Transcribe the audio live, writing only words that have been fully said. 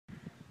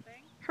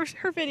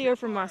Her video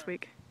from last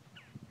week.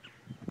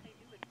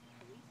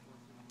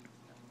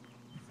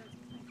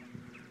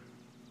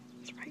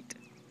 That's right.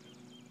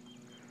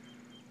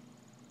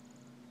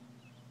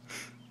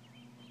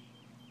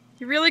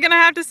 You're really gonna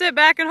have to sit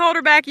back and hold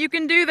her back. You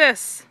can do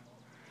this.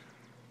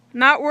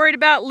 Not worried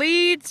about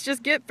leads,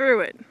 just get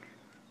through it.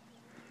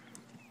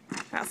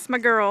 That's my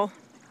girl.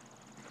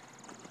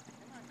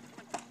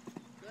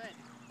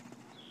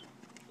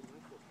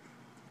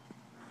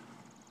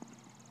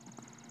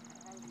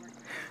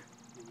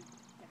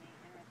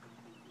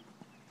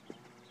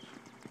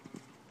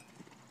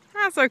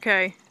 That's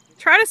okay.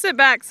 Try to sit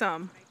back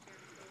some.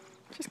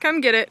 Just come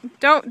get it.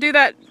 Don't do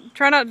that.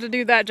 Try not to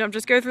do that jump.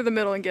 Just go through the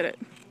middle and get it.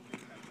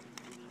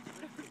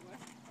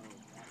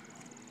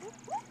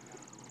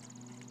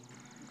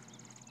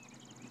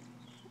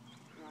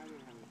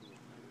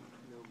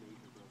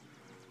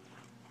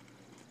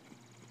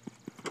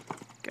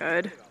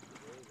 Good.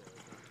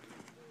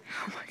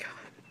 Oh my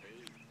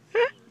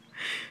god.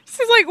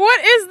 She's like,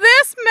 what is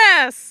this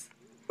mess?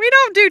 We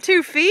don't do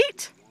 2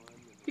 feet.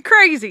 You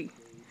crazy.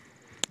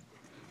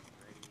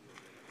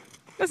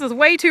 This is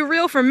way too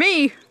real for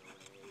me.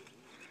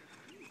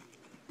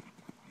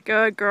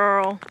 Good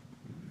girl.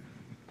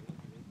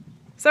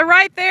 So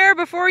right there,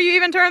 before you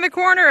even turn the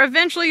corner,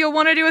 eventually you'll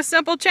want to do a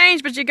simple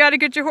change, but you got to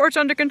get your horse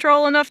under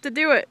control enough to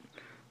do it.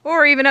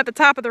 Or even at the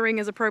top of the ring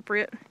is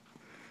appropriate.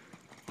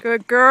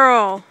 Good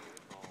girl.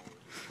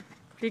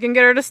 If you can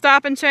get her to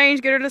stop and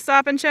change, get her to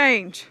stop and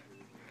change.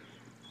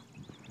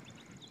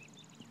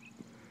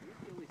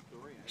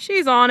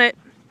 She's on it.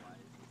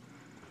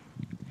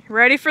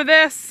 Ready for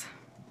this?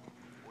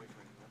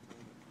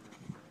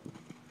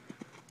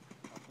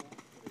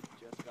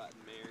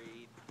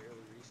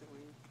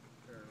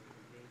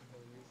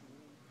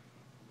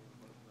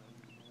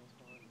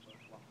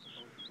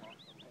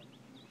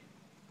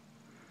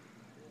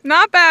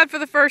 Not bad for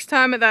the first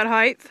time at that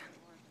height.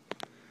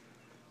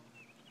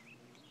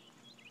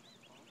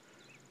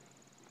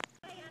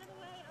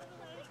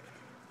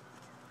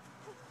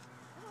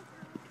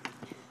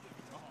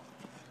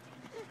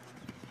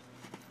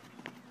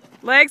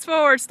 Legs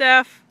forward,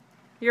 Steph.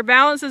 Your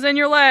balance is in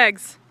your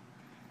legs.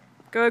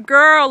 Good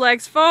girl.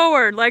 Legs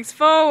forward. Legs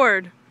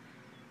forward.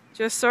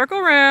 Just circle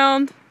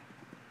around.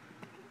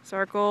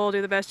 Circle.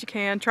 Do the best you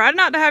can. Try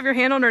not to have your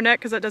hand on her neck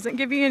because that doesn't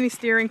give you any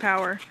steering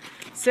power.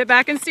 Sit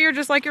back and steer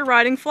just like you're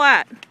riding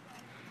flat.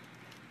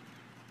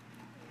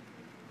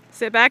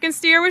 Sit back and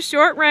steer with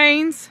short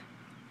reins.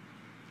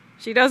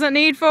 She doesn't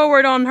need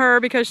forward on her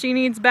because she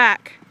needs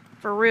back.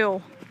 For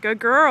real. Good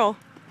girl.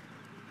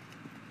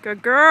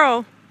 Good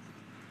girl.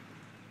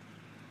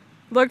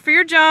 Look for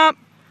your jump.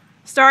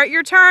 Start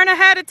your turn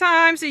ahead of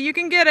time so you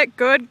can get it.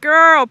 Good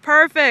girl.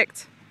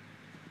 Perfect.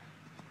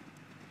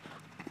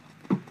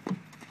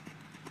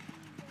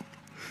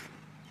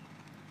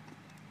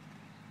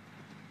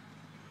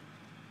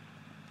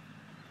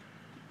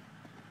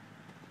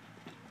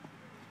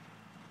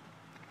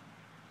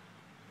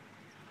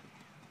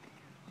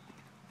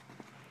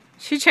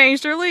 She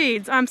changed her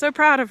leads. I'm so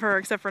proud of her,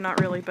 except for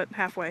not really, but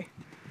halfway.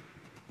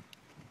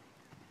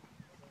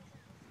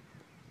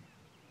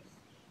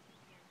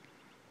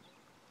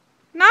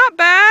 Not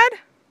bad.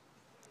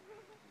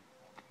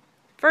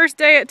 First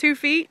day at 2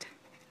 feet.